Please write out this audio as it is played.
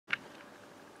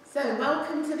So,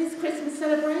 welcome to this Christmas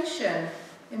celebration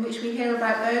in which we hear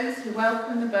about those who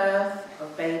welcome the birth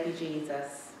of baby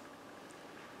Jesus.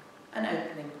 An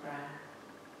opening prayer.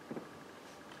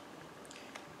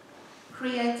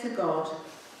 Creator God,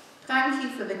 thank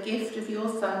you for the gift of your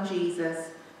Son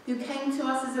Jesus, who came to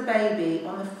us as a baby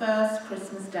on the first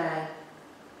Christmas day.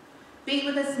 Be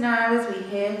with us now as we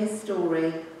hear his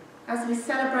story, as we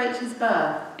celebrate his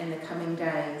birth in the coming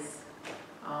days.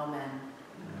 Amen.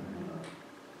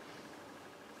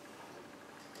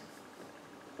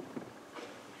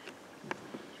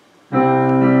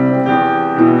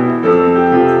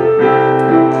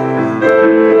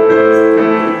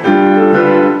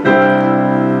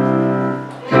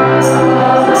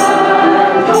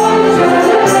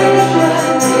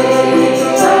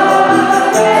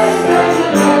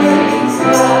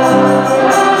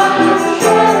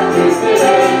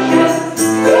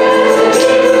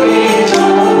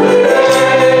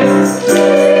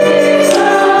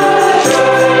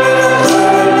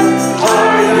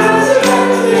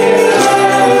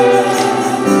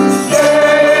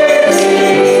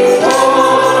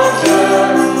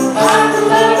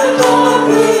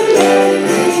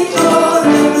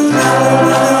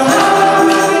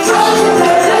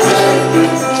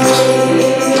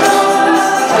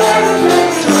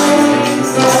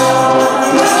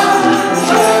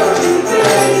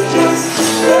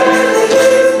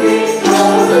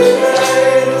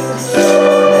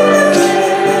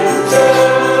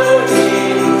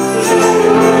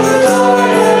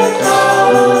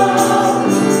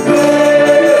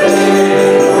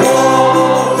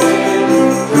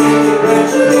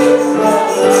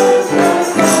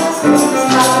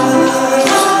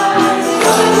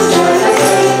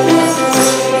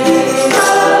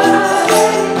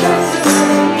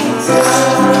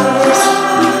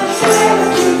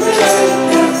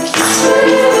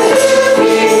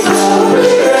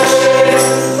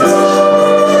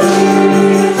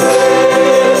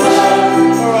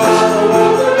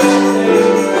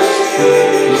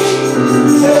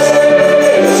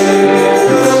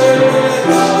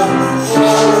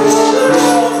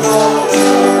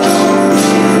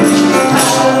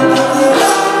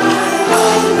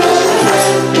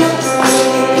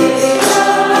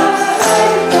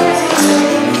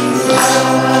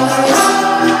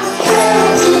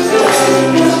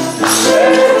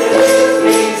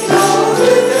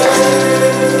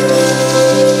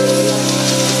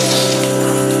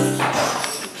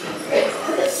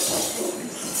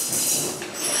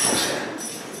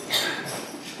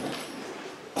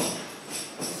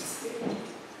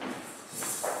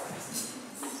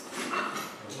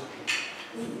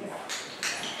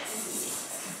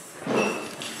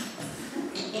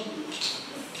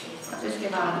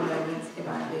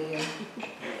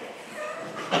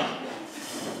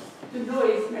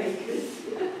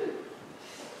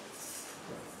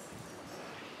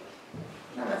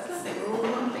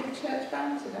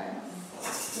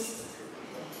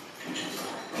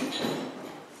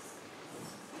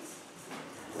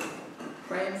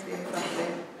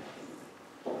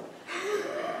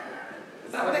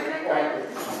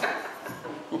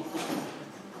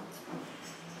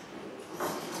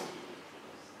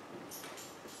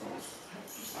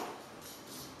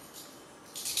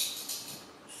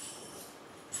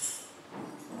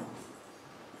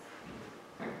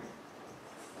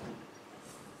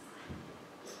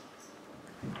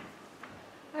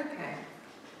 Okay,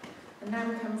 and now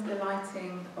comes the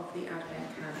lighting of the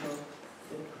Advent candle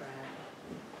with prayer.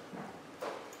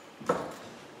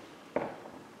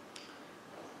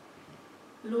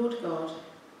 Lord God,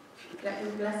 let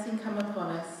your blessing come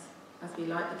upon us as we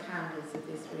light the candles of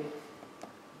this wreath.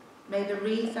 May the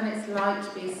wreath and its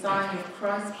light be a sign of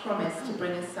Christ's promise to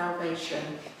bring us salvation.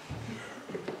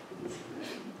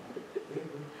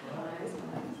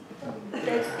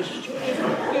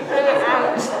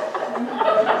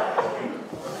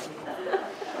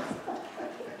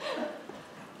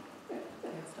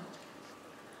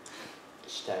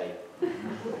 Stay.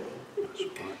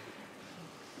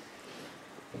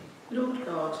 Lord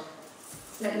God,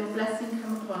 let your blessing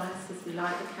come upon us as we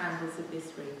light the candles of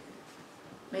this wreath.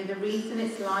 May the wreath and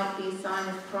its light be a sign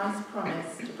of Christ's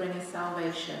promise to bring us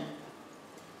salvation.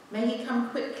 May he come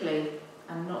quickly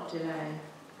and not delay.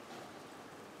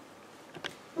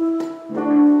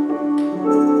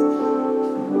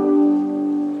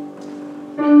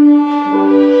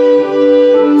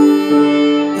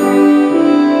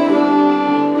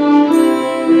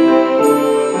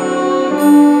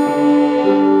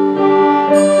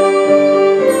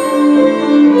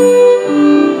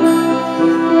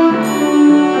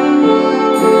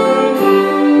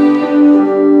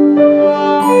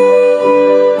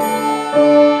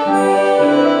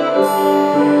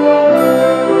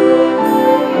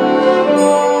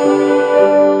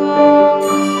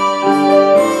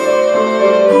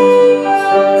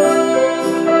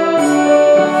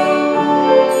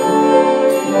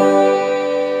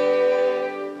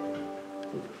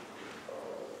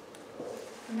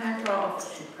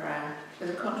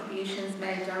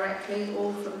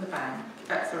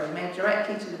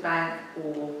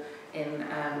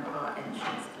 our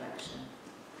entrance collection.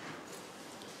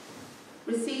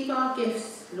 Receive our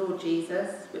gifts, Lord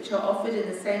Jesus, which are offered in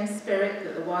the same spirit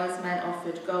that the wise men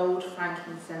offered gold,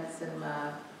 frankincense and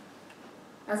myrrh.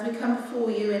 As we come before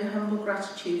you in humble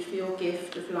gratitude for your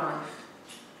gift of life,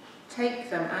 take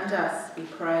them and us, we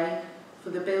pray, for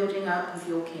the building up of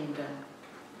your kingdom.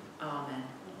 Amen.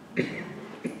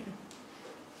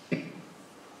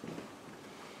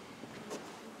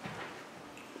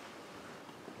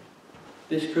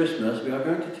 This Christmas we are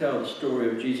going to tell the story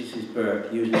of Jesus'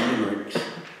 birth using limericks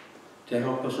to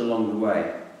help us along the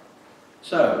way.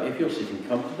 So, if you're sitting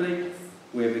comfortably,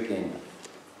 we'll begin.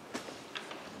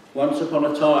 Once upon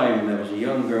a time there was a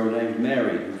young girl named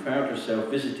Mary who found herself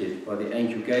visited by the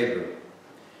angel Gabriel.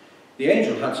 The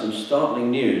angel had some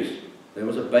startling news. There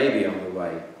was a baby on the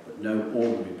way, but no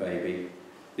ordinary baby.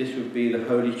 This would be the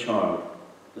Holy Child,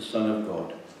 the Son of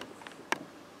God.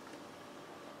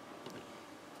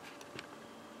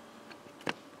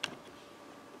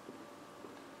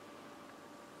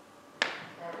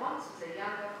 There once was a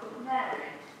young girl called Mary,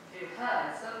 who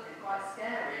heard something quite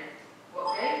scary. What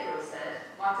Gabriel said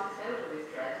might have filled her with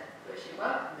dread, but she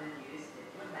welcomed the news it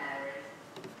was Mary.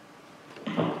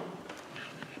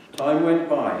 Time went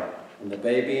by, and the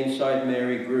baby inside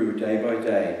Mary grew day by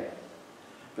day.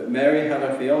 But Mary had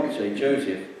her fiancé,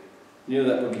 Joseph, knew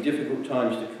that would be difficult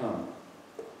times to come.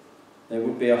 There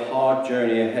would be a hard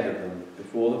journey ahead of them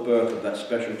before the birth of that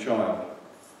special child.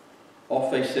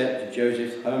 Off they set to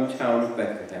Joseph's hometown of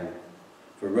Bethlehem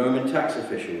for Roman tax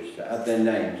officials to add their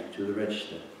names to the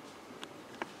register.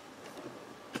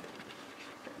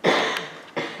 Mary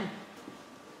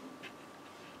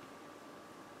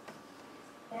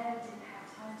didn't have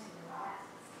time to relax,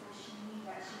 so she knew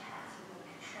that she had to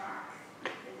make a track.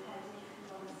 With her different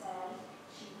on the day,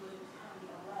 she wouldn't hurry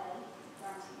away,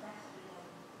 down to Bethlehem.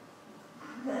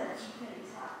 But she couldn't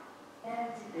tell.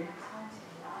 Mary didn't have time to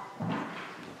relax.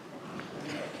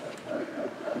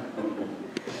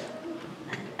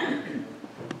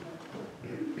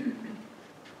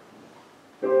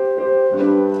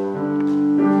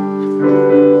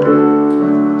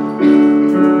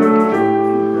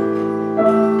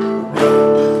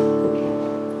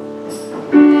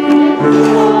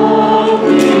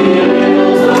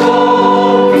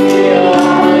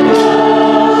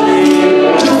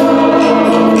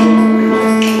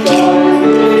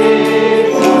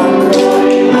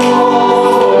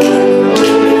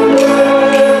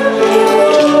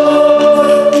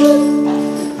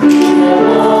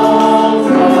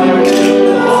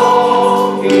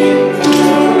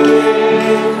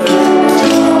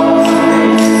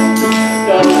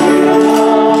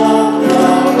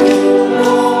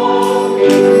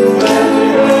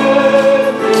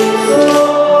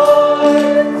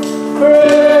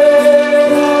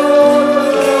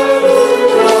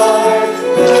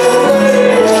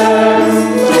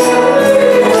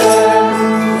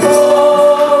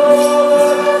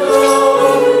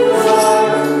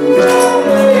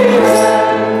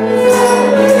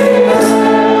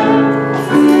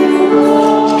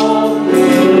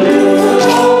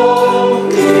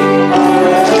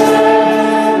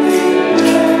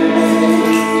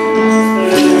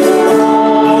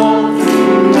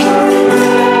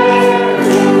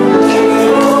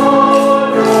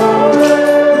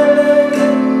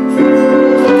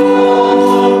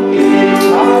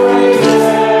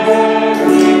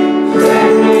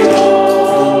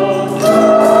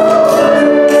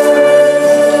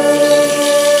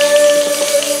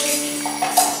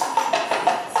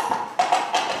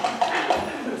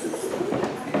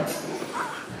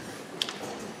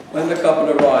 When the couple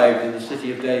arrived in the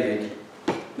city of David,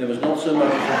 there was not so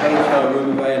much as a hotel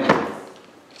room available.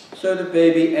 So the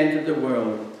baby entered the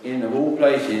world in, of all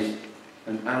places,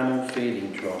 an animal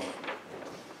feeding trough.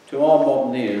 To our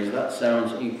modern ears, that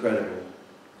sounds incredible.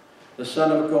 The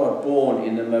Son of God born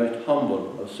in the most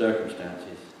humble of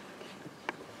circumstances.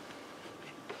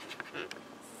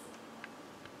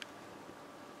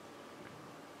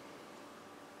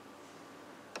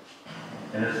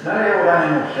 In a smelly old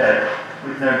animal shed,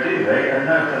 with no duvet and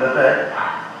no feather bed,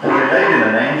 she laid in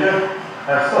a manger,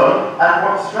 her son, and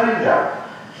what stranger?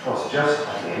 'Twas just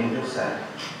as the angel said.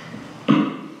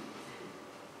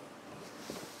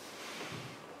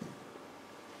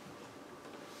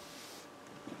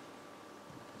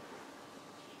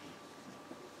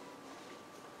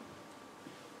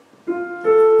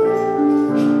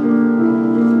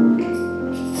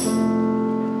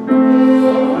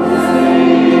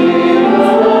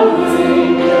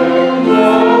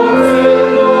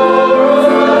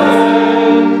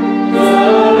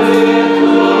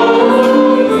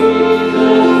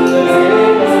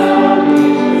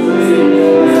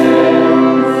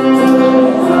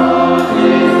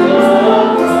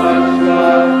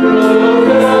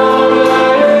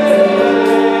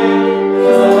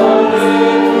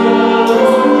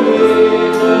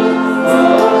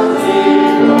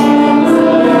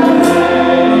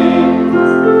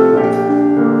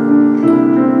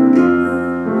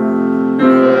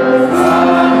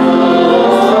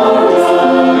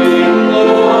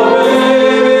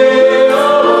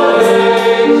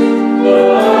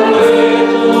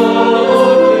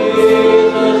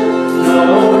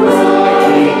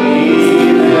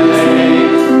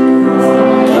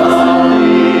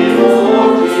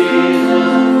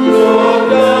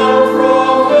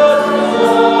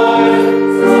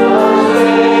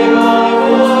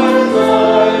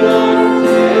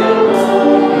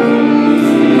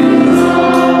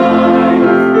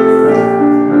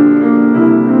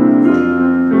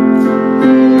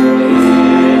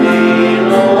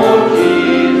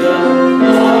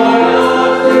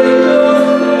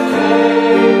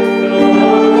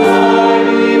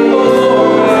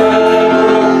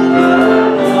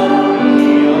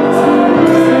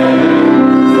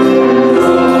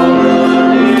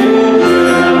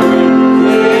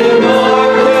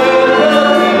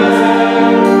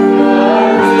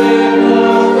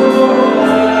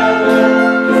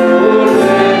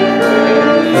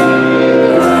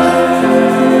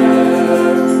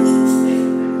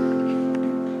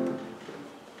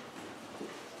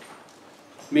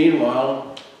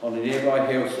 on a nearby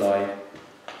hillside,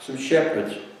 some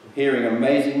shepherds were hearing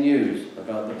amazing news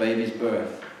about the baby's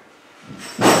birth.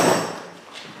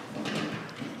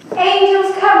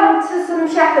 Angels come to some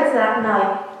shepherds that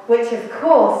night, which of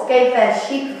course gave their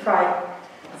sheep a fright.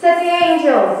 Said the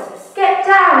angels, "Get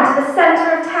down to the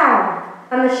centre of town."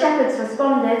 And the shepherds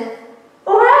responded,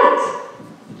 "All right."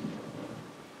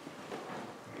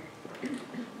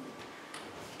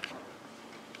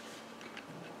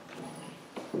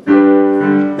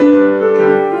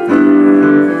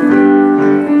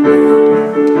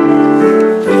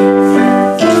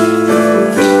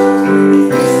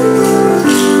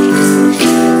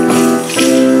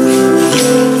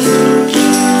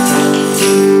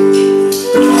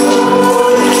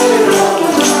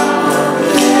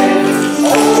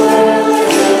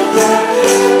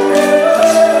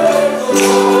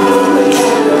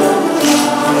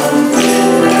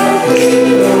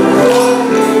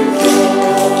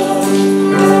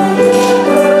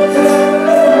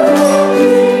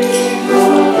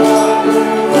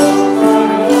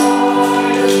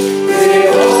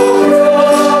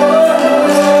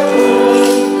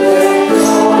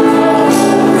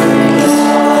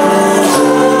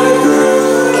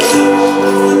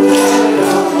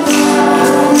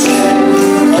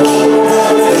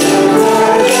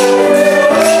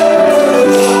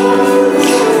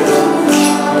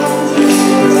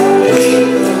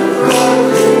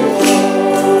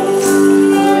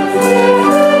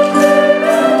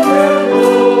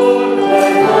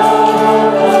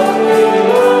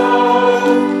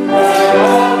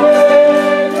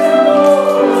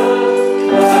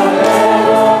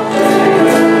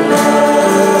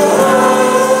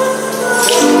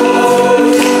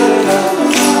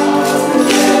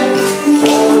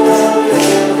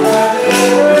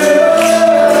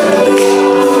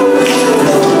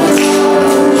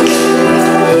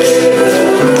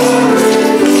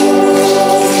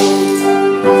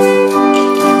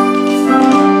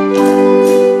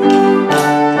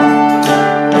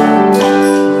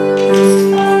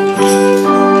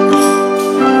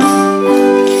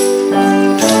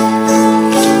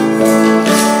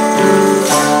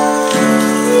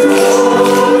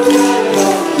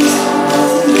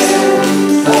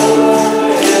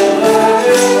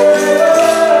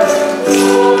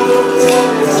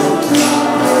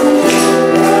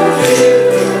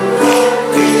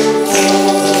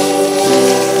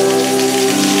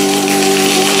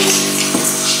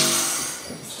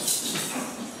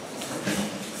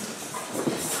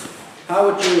 How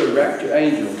would you erect your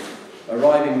angels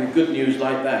arriving with good news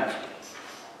like that?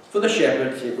 For the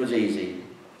shepherds, it was easy.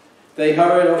 They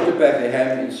hurried off to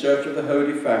Bethlehem in search of the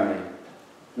Holy Family.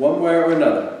 One way or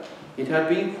another, it had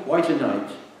been quite a night,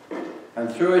 and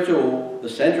through it all, the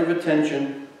centre of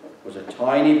attention was a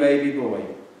tiny baby boy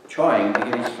trying to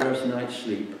get his first night's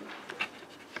sleep.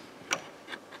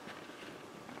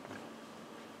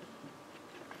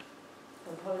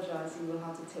 I apologise, you will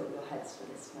have to tilt your heads for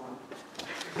this one.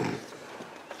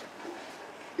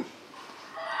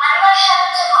 When the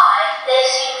shepherds arrived, they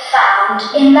soon found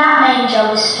in that manger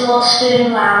was straw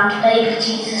strewn round baby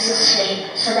Jesus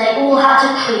asleep, so they all had to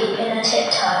creep in a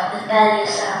tiptoe with barely a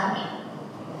sound.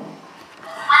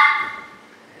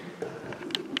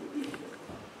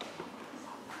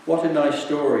 What a nice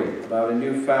story about a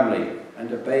new family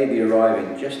and a baby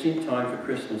arriving just in time for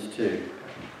Christmas too.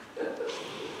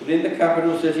 But in the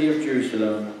capital city of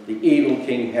Jerusalem, the evil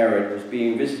King Herod was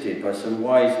being visited by some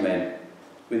wise men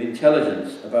with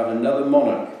intelligence about another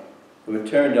monarch who had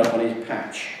turned up on his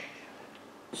patch.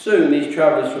 Soon these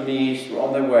travellers from the east were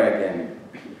on their way again,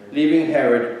 leaving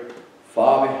Herod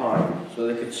far behind so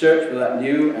they could search for that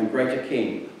new and greater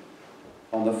king.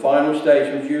 On the final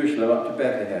stage from Jerusalem up to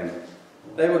Bethlehem,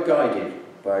 they were guided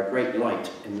by a great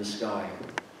light in the sky.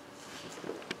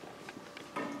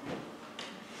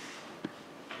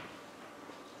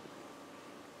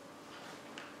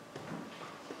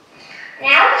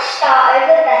 Now the star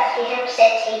over Bethlehem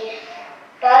city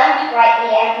burned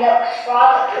brightly and looked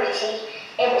rather pretty.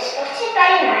 It was spotted by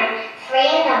a man, 3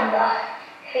 in number,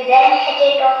 who then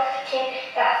headed off to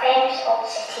that famous old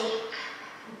city.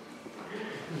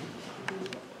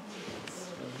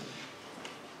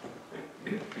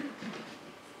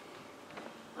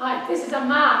 Right, this is a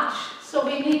march, so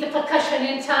we need the percussion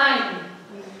in time.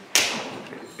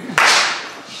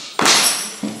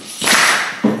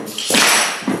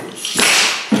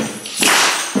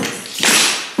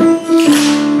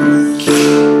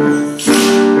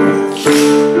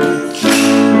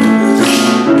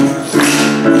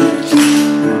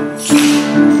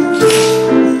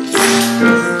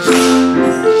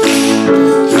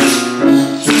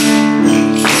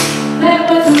 There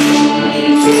was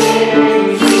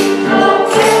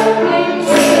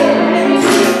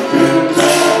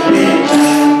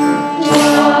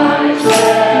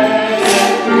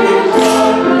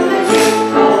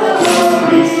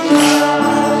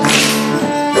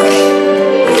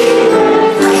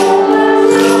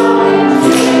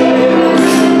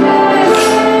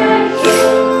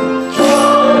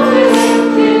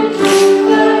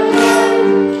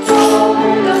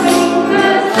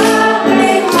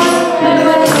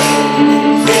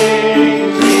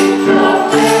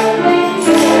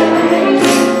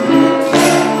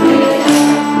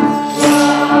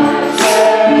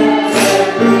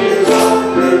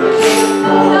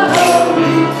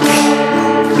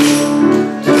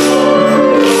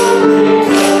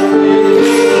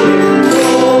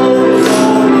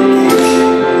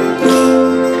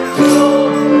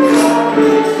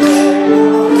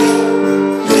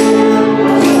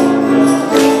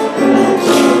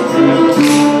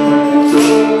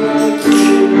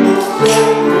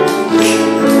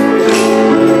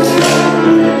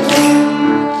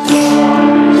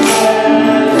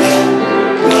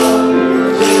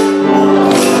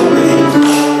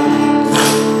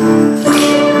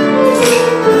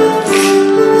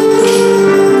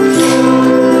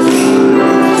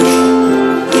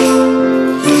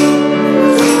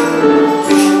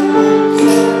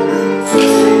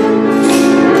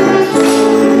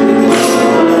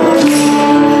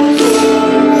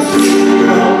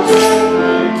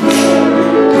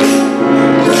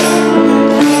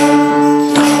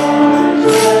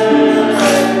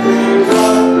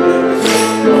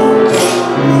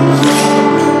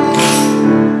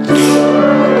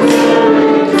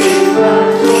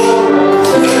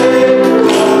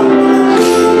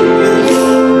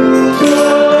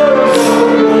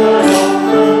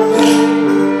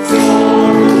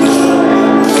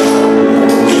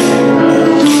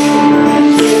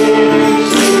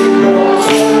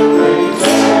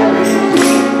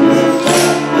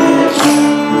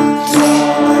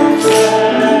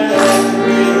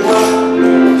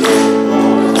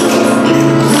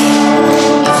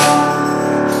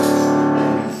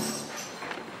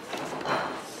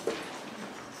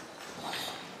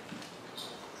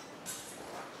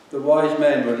The wise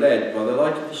men were led by the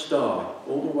light of the star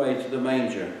all the way to the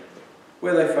manger,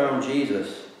 where they found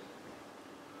Jesus.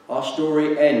 Our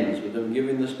story ends with them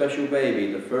giving the special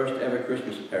baby the first ever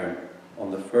Christmas parent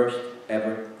on the first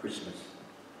ever Christmas.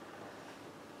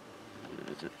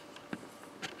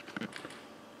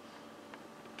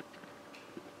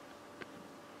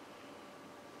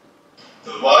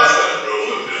 The wise men brought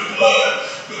up in a blur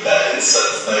with their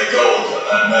incense, their gold, and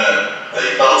their myrrh.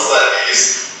 They fell to their knees,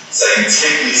 saying,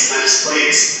 "Take these gifts,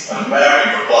 please." And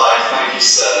Mary replied, "Thank you,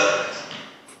 sir."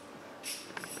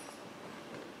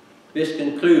 This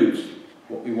concludes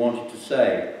what we wanted to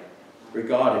say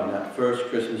regarding that first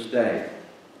Christmas day.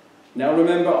 Now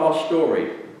remember our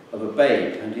story of a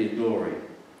babe and his glory,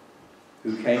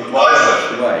 who came to show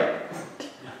us the way.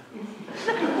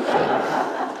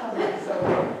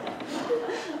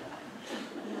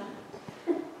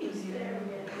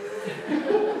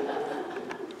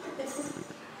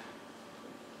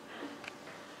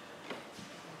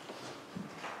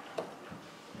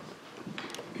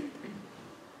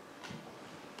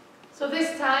 So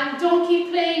this time, don't keep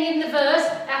playing in the verse,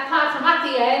 apart from at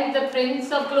the end, the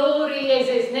Prince of Glory is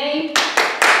his name.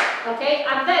 Okay,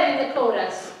 and then in the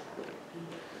chorus.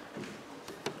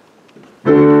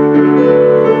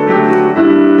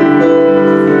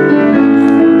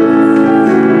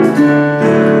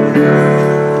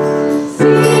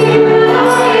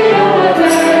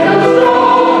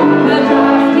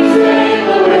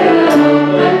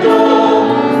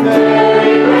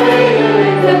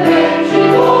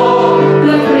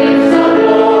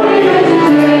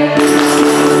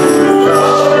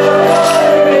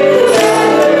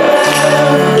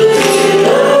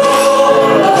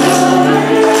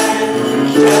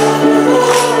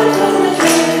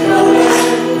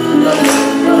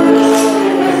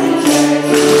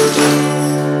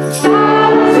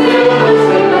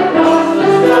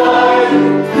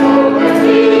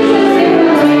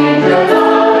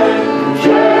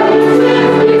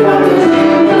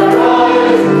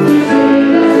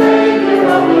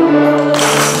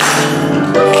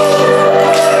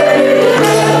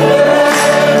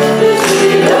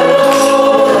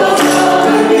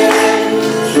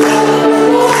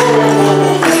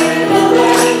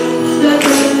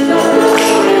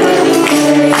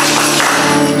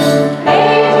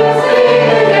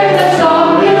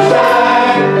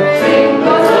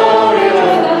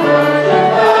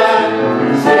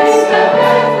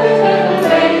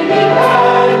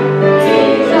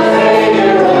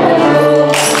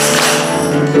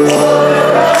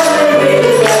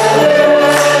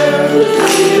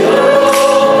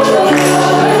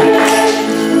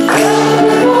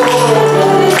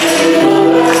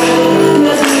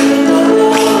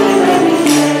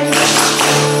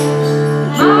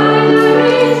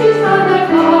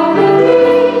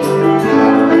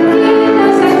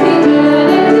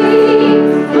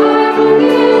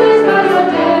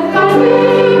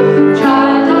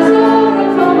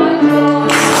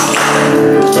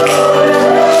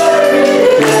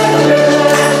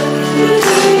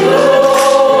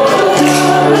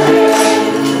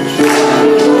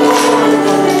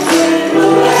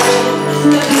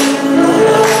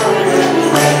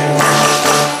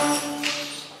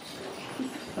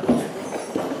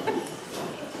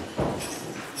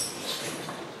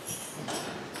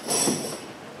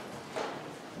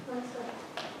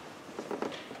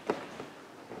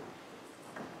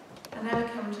 And now we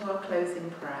come to our closing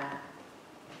prayer.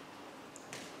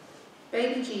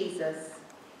 Baby Jesus,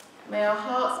 may our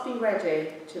hearts be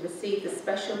ready to receive the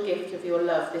special gift of your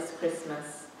love this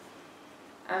Christmas.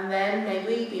 And then may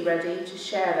we be ready to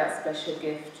share that special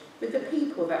gift with the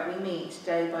people that we meet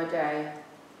day by day.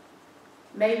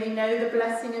 May we know the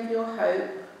blessing of your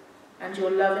hope and your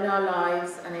love in our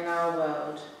lives and in our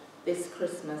world this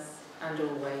Christmas and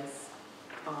always.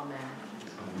 Amen.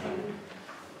 Amen.